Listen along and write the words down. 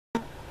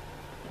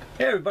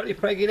Hey everybody,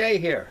 Frankie Day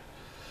here.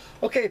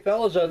 Okay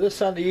fellas, this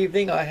Sunday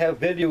evening I have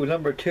video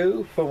number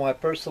 2 for my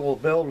personal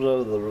build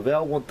of the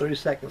Revell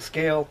 1/32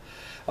 scale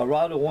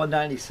Arado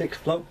 196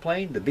 float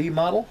plane, the B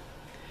model.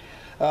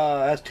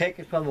 As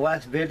taken from the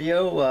last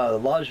video, the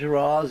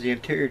lingeries, the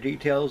interior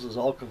details is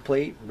all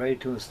complete and ready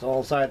to install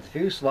inside the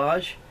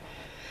fuselage.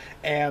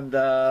 And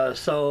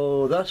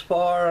so thus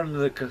far in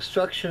the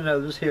construction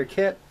of this here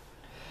kit,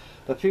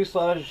 the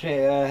fuselage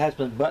has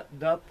been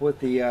buttoned up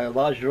with the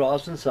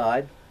lingeries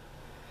inside.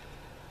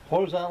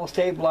 Horizontal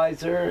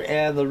stabilizer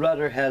and the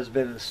rudder has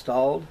been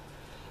installed.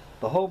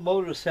 The whole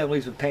motor assembly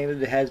has been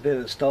painted. It has been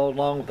installed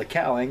along with the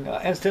cowling.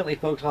 Incidentally,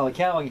 folks, on the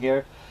cowling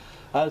here,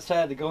 I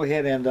decided to go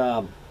ahead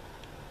and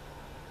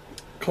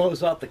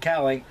close off the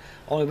cowling,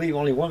 leave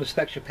only one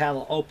inspection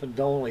panel opened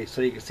only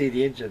so you can see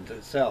the engine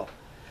itself.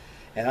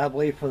 And I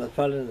believe from the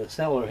front end of the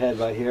cylinder head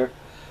right here,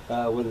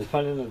 with the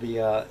front end of the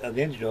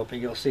engine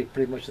open, you'll see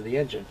pretty much of the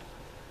engine.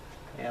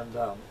 And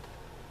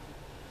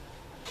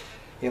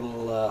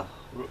it'll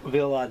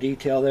reveal a lot of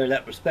detail there in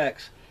that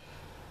respects.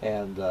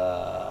 And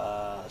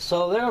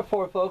so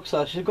therefore, folks,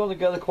 she's going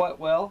together quite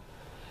well.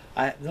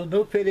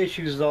 No fit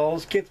issues at all.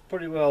 This kit's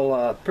pretty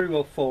well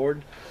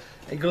forward.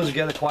 It goes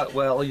together quite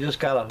well. You just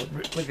gotta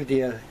look at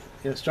the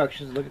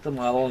instructions, look at the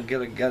model, and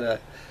get a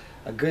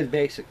good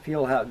basic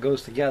feel how it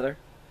goes together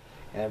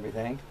and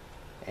everything.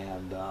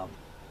 And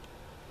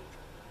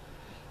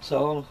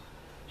so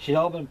she's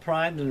all been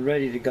primed and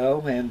ready to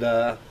go. And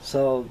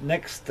so the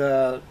next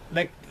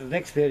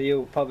video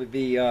will probably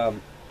be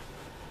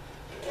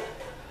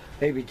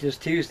maybe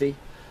just Tuesday.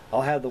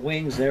 I'll have the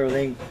wings and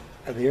everything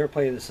of the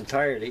airplane in its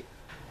entirety.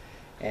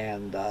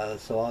 And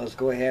so I'll just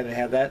go ahead and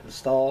have that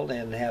installed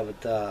and have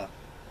it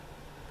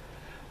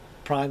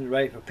primed and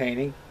ready for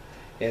painting.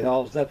 And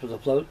all that's left was the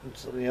float and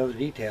some of the other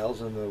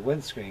details and the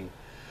windscreen.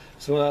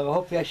 So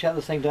hopefully I should have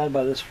this thing done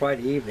by this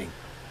Friday evening.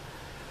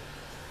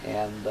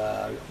 And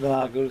then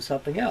I'll go to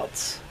something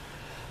else.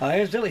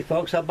 Incidentally,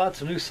 folks, I bought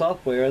some new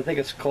software. I think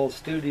it's called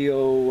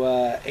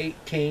Studio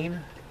 18.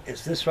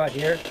 It's this right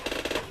here.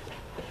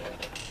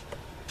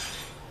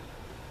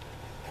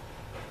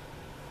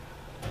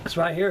 It's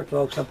right here,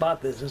 folks. I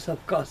bought this. This stuff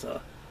costs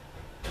about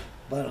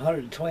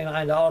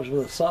 $129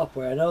 worth of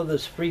software. I know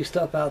there's free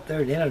stuff out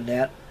there on the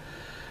internet.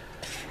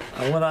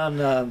 I went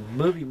on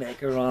Movie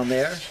Maker on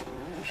there,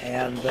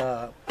 and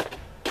well,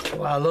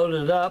 I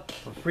loaded it up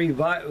for free.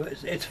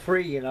 It's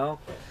free, you know.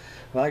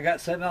 Well, I got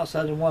something else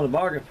I didn't want to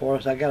bargain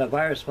for, so I got a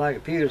virus for my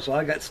computer, so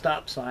I got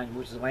Stop Sign,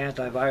 which is my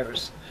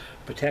antivirus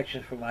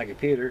protection for my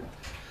computer.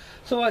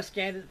 So I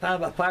scanned it,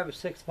 found about 5 or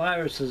 6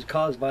 viruses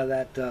caused by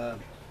that,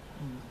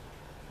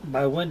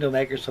 by Window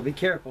Maker, so be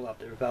careful out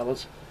there,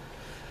 fellas.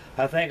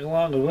 I think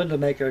along with Window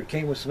Maker, it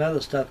came with some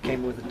other stuff,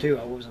 came with it too,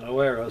 I wasn't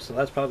aware of, so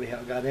that's probably how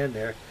it got in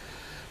there.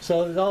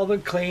 So it's all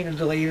been cleaned and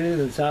deleted,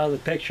 and it's out of the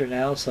picture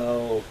now,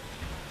 so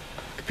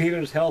computer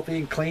is healthy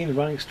and clean and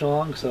running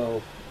strong.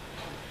 So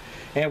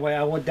anyway,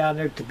 I went down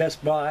there to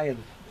Best Buy,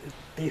 and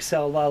they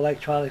sell a lot of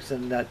electronics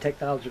and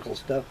technological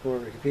stuff for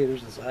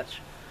computers and such.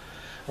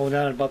 I went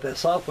down and bought that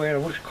software,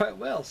 and it works quite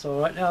well. So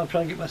right now I'm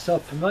trying to get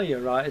myself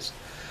familiarized.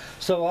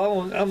 So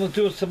I'm going to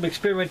do some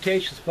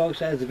experimentations,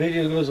 folks, as the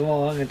video goes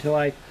along until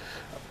I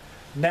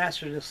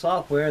master this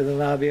software. Then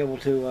I'll be able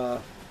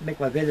to make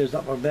my videos a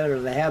lot more better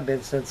than they have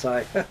been since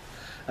I've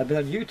been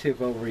on YouTube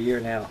for over a year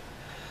now.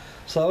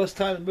 So it's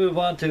time to move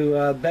on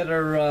to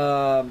better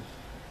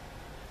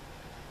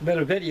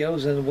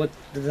videos than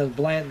the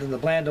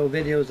blando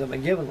videos I've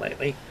been given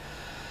lately.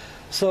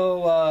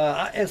 So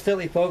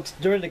incidentally, folks,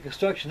 during the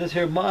construction of this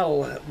here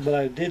model, what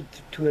I did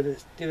to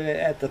it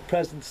at the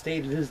present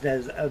state it is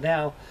as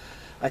now,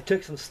 I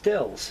took some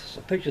stills,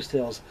 some picture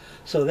stills,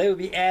 so they will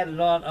be added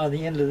on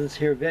the end of this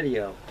here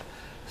video.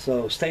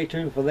 So stay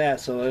tuned for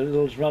that. So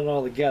it'll just run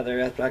all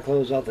together. After I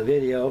close off the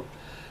video,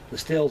 the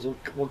stills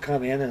will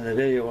come in, and the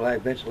video will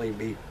eventually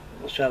be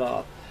shut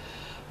off.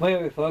 Well,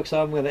 anyway, folks,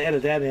 I'm going to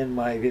edit that in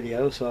my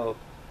video. So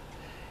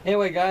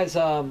anyway, guys,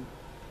 it's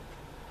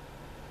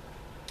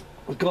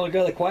going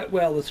together quite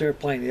well, this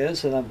airplane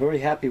is, and I'm very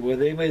happy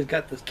with it. Anybody's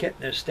got this kit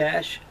in their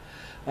stash,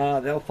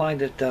 they'll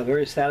find it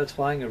very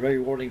satisfying and very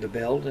rewarding to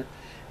build. It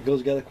goes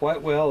together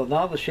quite well. The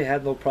novice should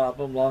have no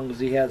problem, as long as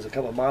he has a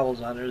couple of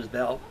models under his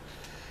belt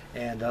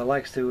and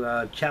likes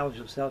to challenge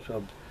himself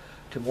to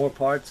more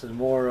parts and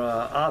more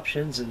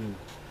options and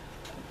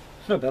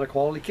a better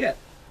quality kit.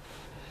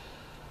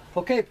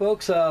 Okay,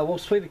 folks, we'll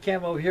swing the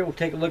camera over here. We'll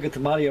take a look at the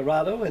Mighty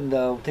Arado, and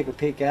we'll take a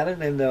peek at it,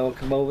 and we'll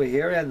come over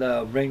here and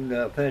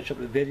finish up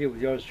the video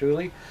with yours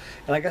truly.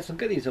 And I got some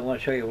goodies I want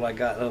to show you what I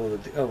got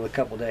over a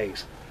couple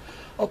days.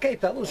 Okay,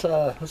 fellas,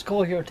 let's go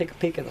over here and take a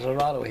peek at this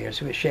Arado here,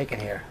 see what's shaking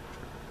here.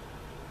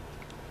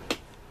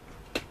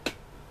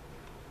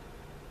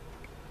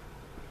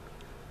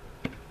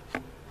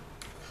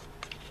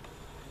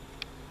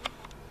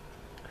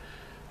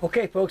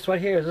 Okay, folks,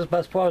 right here is this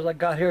as far as I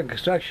got here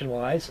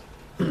construction-wise.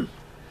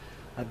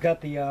 I've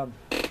got the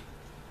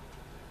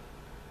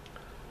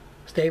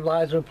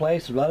stabilizer in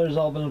place, the rudder's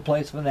all been in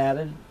place, been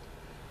added.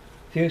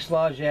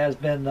 Fuselage has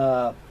been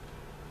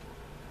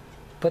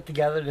put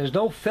together. There's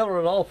no filler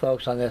at all,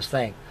 folks, on this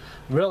thing.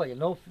 Really,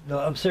 no,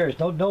 I'm serious.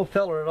 No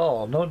filler at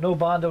all. No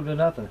Bondo to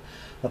nothing.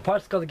 The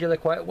parts go together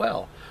quite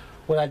well.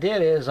 What I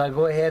did is I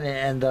go ahead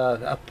and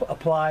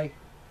apply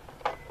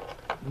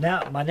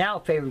my now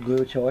favorite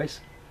glue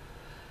choice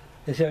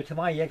is here to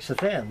my extra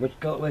thin, which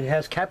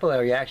has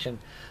capillary action.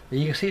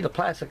 You can see the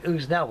plastic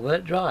oozing out.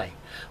 Let it dry.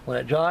 When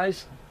it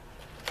dries,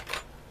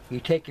 you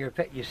take your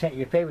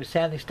favorite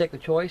sanding stick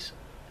of choice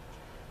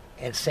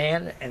and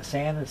sand as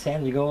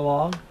you go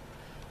along.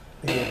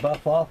 Then you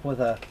buff off with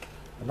a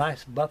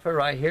nice buffer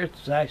right here.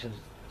 It's nice and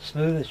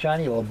smooth and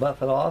shiny. You'll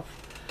buff it off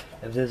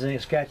if there's any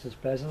scratches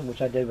present,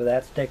 which I did with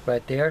that stick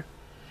right there.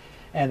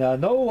 And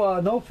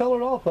no filler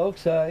at all,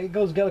 folks. It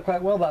goes together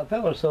quite well without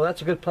filler, so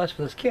that's a good plus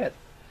for this kit.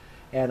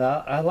 And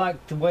I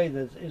like the way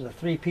that there's a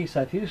 3-piece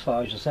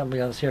fuselage assembly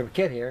on this here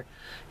kit here.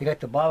 You got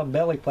the bottom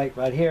belly plate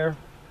right here,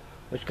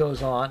 which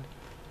goes on.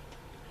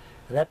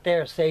 And that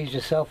there saves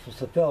yourself from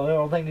the filler. The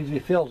only thing needs to be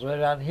filled is right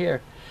around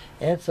here,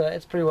 and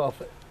it's pretty well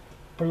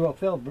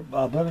filled,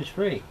 blemish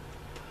free.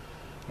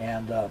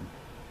 And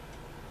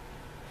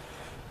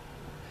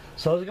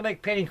so it's gonna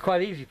make painting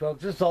quite easy,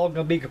 folks. This is all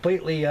gonna be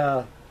completely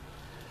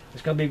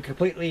it's gonna be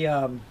completely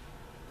all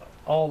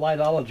light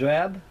olive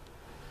drab.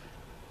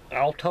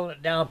 I'll tone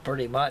it down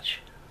pretty much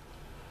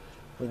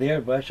with the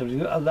airbrush.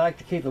 I like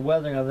to keep the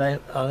weathering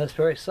on this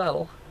very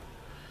subtle.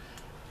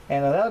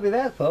 And that'll be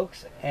that,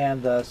 folks.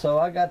 And so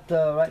I got,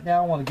 right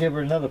now I want to give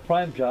her another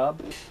prime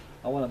job.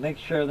 I want to make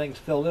sure everything's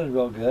filled in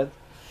real good.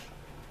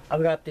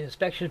 I've got the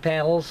inspection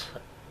panels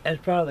in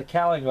front of the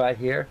cowling right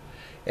here.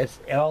 It's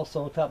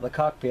also on top of the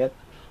cockpit.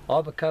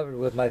 All but covered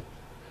with my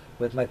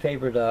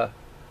favorite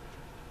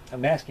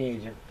masking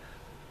agent.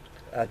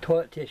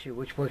 Toilet tissue,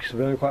 which works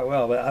really quite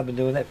well. But I've been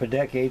doing that for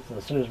decades, and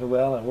it serves me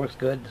well, and it works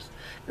good.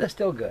 It's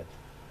still good,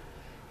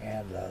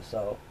 and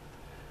so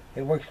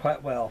it works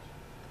quite well.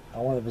 I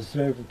want to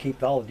preserve and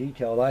keep all the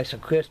detail nice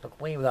and crisp and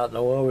clean without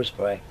no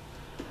overspray.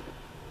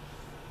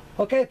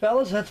 Okay,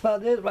 fellas, that's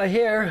about it right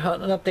here.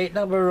 An update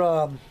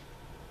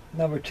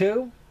number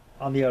 2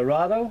 on the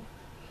Arado.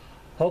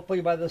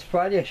 Hopefully by this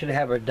Friday I should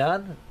have her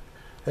done.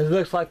 It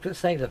looks like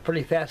this thing's a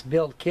pretty fast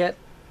build kit.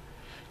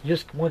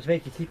 Just wants to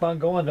make you keep on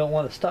going, don't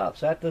want to stop.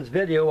 So after this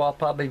video, I'll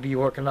probably be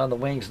working on the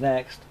wings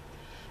next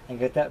and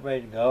get that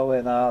ready to go,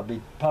 and I'll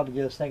be probably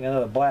give this thing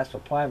another blast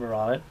of primer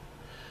on it.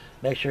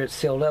 Make sure it's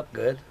sealed up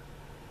good.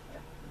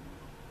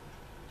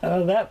 Other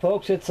than that,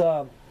 folks, it's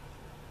at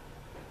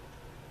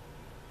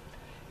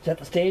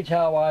the stage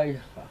how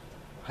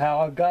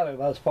I've got it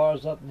as far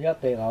as the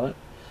update on it.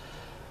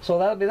 So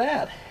that'll be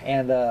that,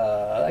 and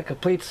that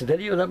completes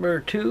video number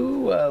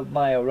 2 of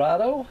my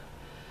Arado.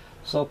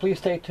 So please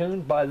stay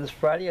tuned. By this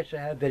Friday I should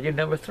have video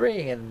number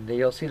 3, and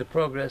you'll see the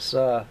progress.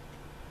 The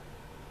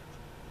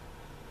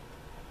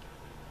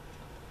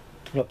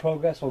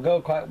progress will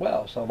go quite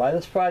well. So by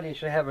this Friday I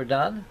should have her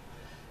done,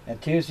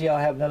 and Tuesday I'll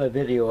have another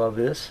video of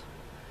this,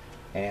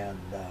 and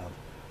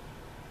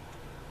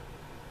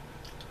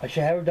I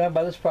should have her done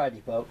by this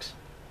Friday, folks.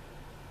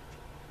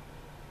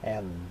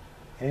 And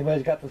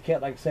anybody's got the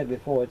kit, like I said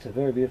before, it's a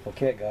very beautiful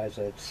kit, guys.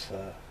 It's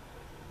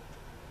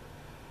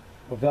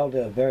Revell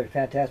did a very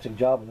fantastic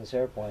job on this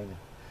airplane.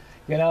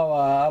 You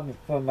know,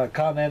 from my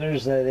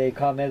commenters, they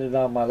commented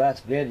on my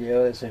last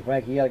video. They said,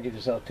 Frankie, you gotta get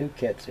yourself 2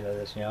 kits. You know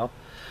this. You know,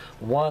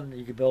 one,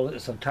 you can build it in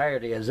its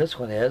entirety as this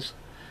one is.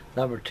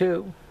 Number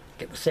 2,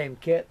 get the same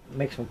kit,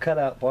 make some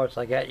cutout parts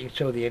like that. You can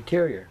show the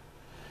interior,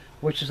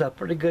 which is a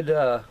pretty good.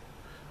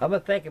 I've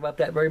been thinking about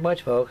that very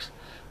much, folks.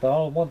 But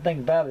only one thing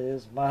about it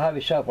is my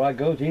hobby shop where I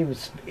go to, even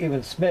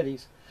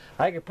Smitty's,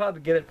 I could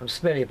probably get it from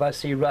Smitty. If I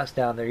see Russ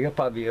down there, you'll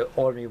probably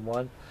order me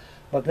one.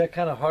 But they're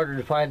kind of harder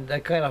to find. They're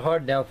kind of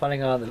hard now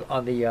finding on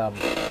the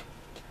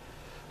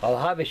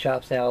hobby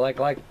shops now. Like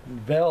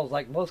Revell's,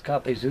 like most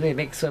companies do, they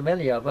make so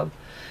many of them,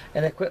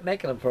 and they quit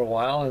making them for a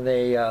while, and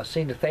they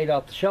seem to fade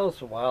off the shelves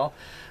for a while.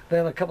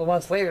 Then a couple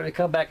months later, they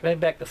come back, bring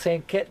back the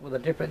same kit with a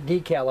different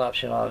decal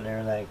option on it and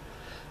everything.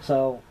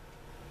 So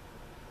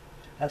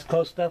that's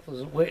close enough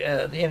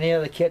as any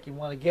other kit you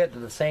want to get to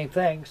the same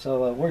thing.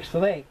 So it works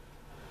for me.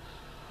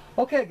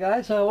 Okay,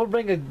 guys, we'll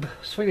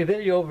swing a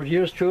video over to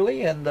yours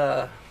truly, and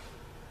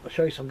I'll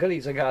show you some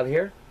goodies I got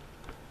here.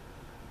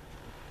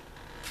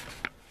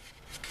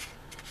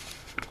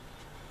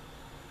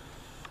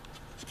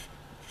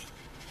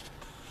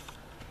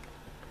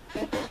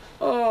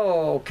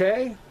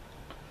 Okay.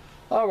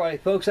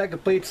 Alright, folks, that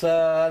completes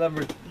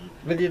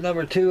video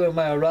number 2 of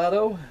my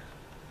Arado.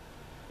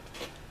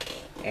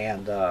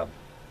 And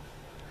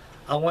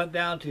I went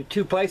down to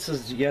 2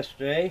 places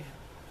yesterday.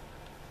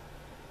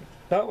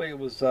 That way it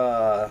was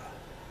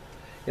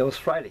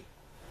Friday.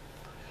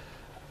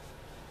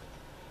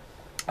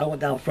 I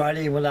went down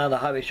Friday, went down to the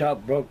hobby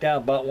shop, broke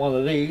down, bought one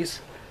of these.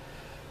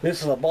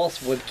 This is a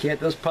balsa wood kit.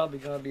 This is probably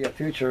going to be a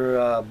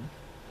future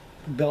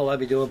build I'll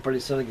be doing pretty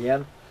soon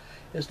again.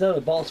 It's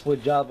another balsa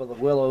wood job of the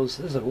Willows.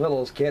 This is a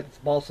Willows kit. It's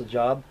a balsa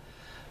job.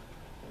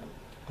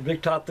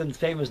 Rick Topton's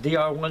famous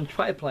DR1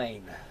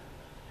 triplane.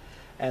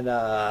 And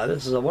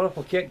this is a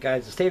wonderful kit,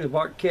 guys. A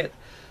state-of-the-art kit.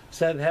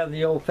 Instead of having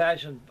the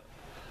old-fashioned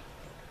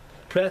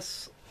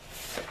press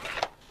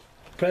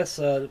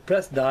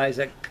dies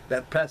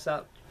that press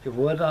out your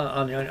wood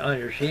on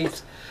your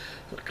sheets.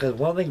 Because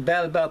one thing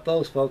bad about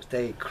those folks,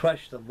 they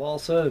crush the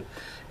balsa.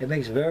 It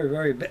makes it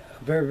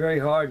very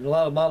hard, and a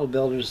lot of model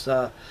builders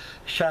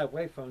shy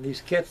away from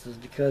these kits is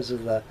because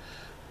of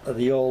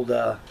the old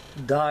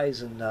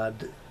dies and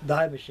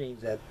die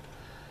machines that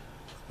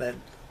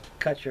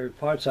cut your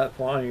parts out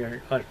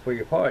for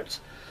your parts.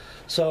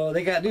 So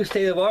they got new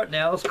state of art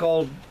now. It's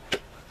called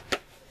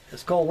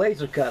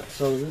laser cut.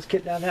 So this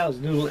kit down now is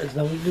a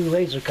new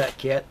laser cut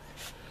kit.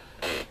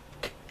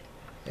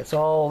 It's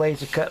all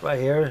laser cut right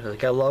here.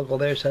 It's got a logo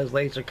there that says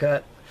laser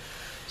cut.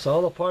 So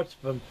all the parts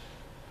been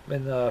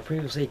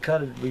previously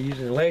cut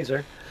using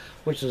laser,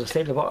 which is a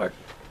state of art.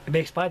 It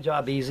makes my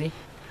job easy,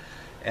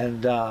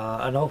 and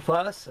no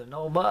fuss and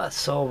no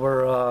muss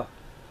over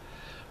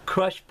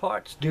crushed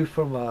parts due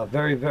from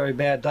very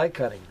bad die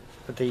cutting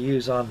that they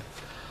use on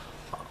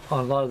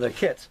a lot of their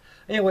kits.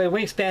 Anyway,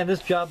 wingspan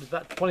this job is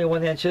about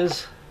 21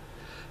 inches.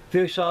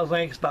 Fuselage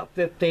length is about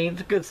 15.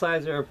 It's a good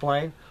size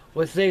airplane.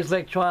 With today's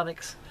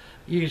electronics,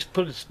 you just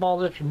put a small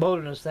electric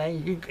motor in this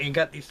thing. You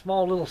got these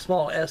small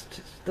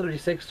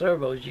S36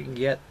 servos you can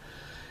get.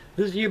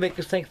 You make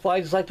this thing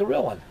fly just like the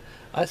real one.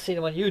 I've seen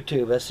them on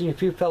YouTube. I've seen a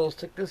few fellows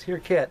take this here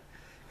kit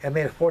and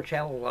made a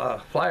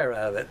 4-channel flyer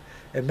out of it.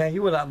 And man,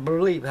 you would not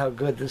believe how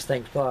good this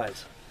thing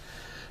flies.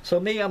 So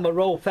me, I'm a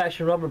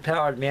old-fashioned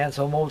rubber-powered man,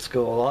 so I'm old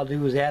school. All I'll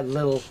do is add a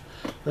little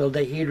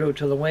dehedro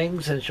to the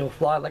wings, and she'll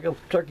fly like a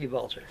turkey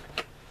vulture.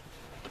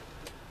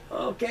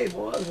 Okay,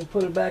 boys, we'll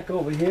put it back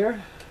over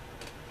here.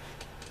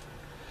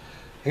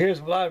 Here's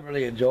what I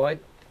really enjoyed.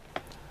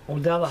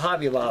 Went down to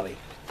Hobby Lobby.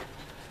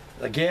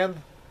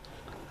 Again,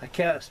 I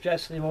can't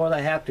stress any more than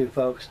I have to,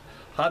 folks.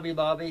 Hobby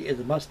Lobby is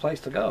the must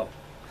place to go.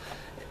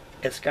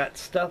 It's got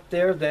stuff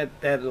there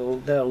that'll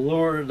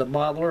lure the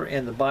modeler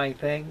into buying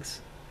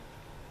things.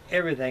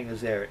 Everything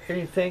is there.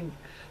 Anything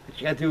that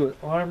you got to do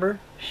with armor,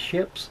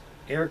 ships,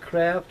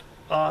 aircraft,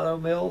 auto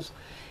mills,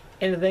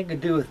 anything to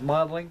do with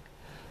modeling,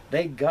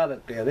 they got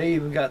it there. They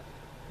even got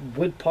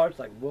wood parts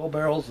like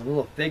wheelbarrows and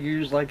little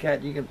figures like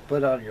that you can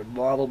put on your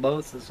model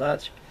boats and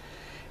such.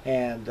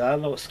 And I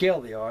don't know what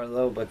scale they are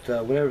though, but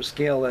whatever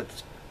scale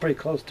that's pretty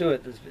close to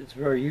it, it's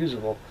very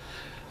usable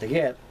to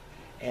get.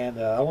 And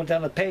I went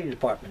down to the painting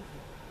department.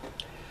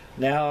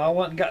 Now I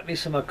went and got me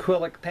some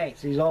acrylic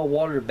paints. These are all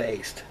water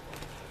based.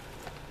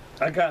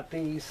 I got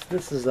these.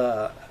 This is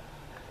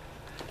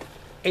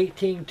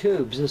 18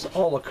 tubes. This is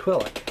all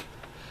acrylic.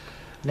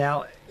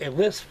 Now it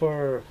lists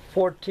for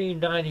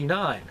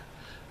 $14.99,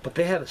 but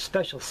they had a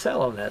special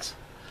sale on this.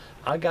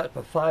 I got it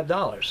for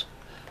 $5.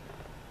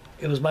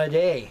 It was my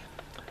day.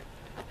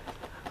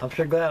 I'm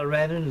sure glad I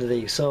ran into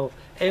these. So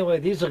anyway,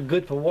 these are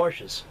good for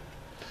washes.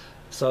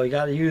 So you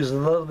got to use a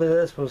little bit of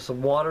this with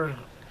some water.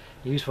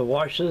 Use for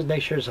washes.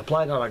 Make sure it's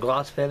applied on a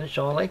gloss finish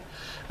only.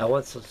 And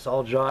once it's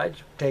all dried,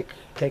 take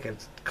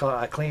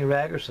a clean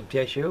rag or some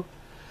tissue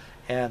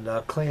and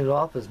clean it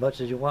off as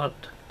much as you want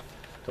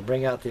to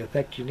bring out the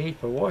effect you need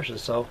for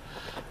washes. So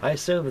I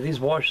assume that these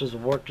washes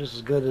will work just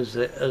as good as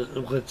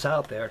what's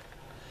out there.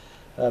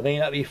 May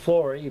not be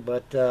flory,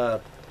 but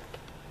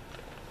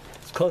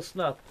it's close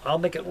enough. I'll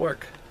make it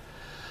work.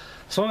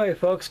 So anyway,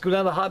 folks, go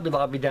down to Hobby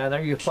Lobby down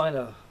there. You'll find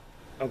a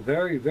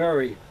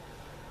very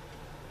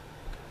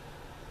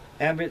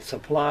ambient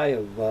supply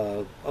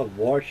of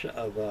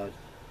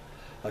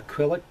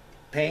acrylic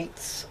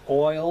paints,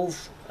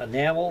 oils,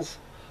 enamels,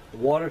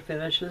 water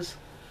finishes.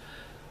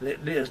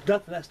 There's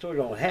nothing that store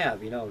don't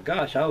have. You know,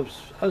 gosh, I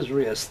was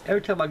really,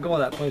 every time I go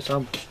in that place,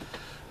 I'm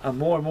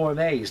more and more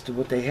amazed at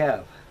what they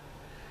have.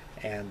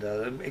 And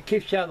it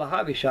keeps you out of the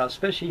hobby shop,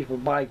 especially for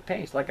buying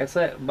paints. Like I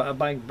said,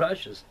 buying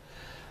brushes.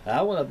 And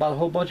I went and bought a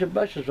whole bunch of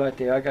brushes right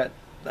there. I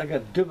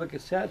got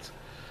duplicate sets.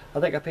 I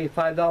think I paid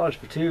 $5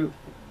 for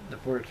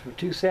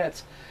two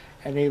sets,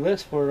 and they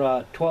list for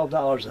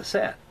 $12 a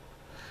set,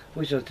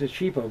 which is the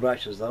cheaper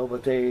brushes though.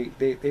 But those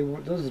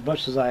are the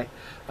brushes I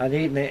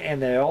need,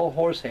 and they're all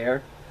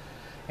horsehair,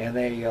 and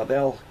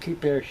they'll keep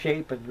their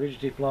shape and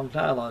rigidity for a long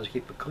time as long as you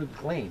keep it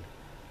clean.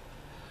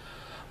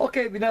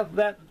 Okay, enough of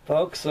that,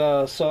 folks.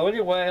 So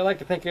anyway, I'd like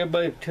to thank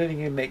everybody for tuning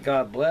in. May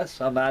God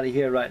bless. I'm out of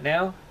here right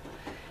now,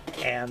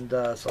 and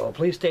so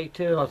please stay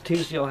tuned. On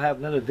Tuesday I'll have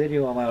another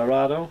video on my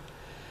Arado.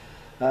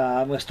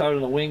 I'm going to start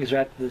on the wings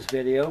right after this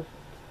video,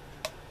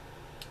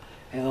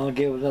 and I'll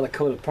give another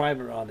coat of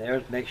primer on there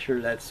to make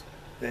sure that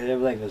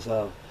everything is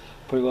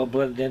pretty well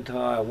blended into how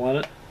I want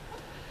it.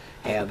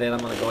 And then I'm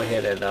going to go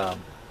ahead and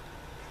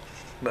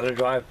let it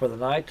dry for the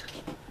night,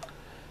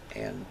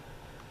 and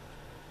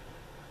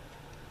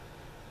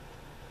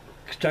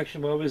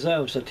construction will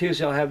resume. So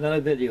Tuesday I'll have another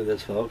video of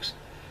this, folks,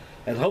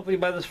 and hopefully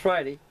by this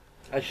Friday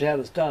I should have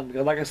this done,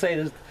 because like I say,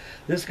 this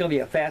is going to be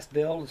a fast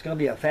build. It's going to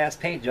be a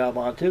fast paint job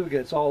on it too, because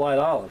it's all light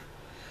olive.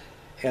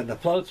 And the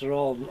floats are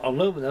all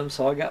aluminum,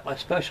 so I got my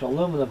special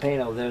aluminum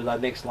paint over there that I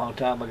mixed a long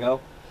time ago.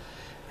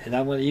 And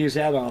I'm going to use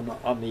that on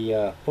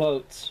the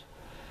floats.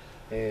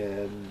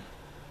 And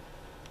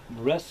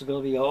the rest is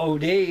going to be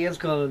OD. It's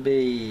going to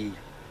be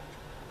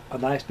a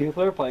nice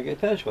beautiful airplane.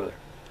 Get finished with her.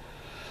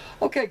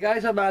 Okay,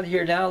 guys, I'm out of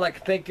here now. I'd like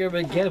to thank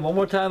everybody again, one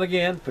more time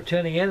again, for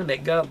tuning in.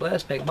 Make God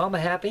bless, make Mama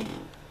happy.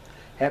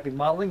 Happy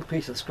modeling.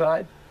 Please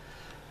subscribe.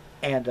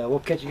 And we'll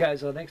catch you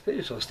guys on the next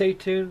video. So stay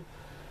tuned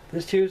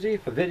this Tuesday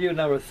for video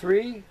number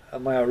 3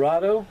 of my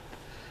Arado.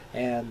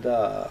 And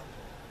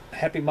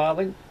happy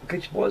modeling. We'll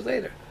catch you boys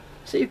later.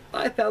 See you.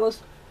 Bye,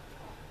 fellas.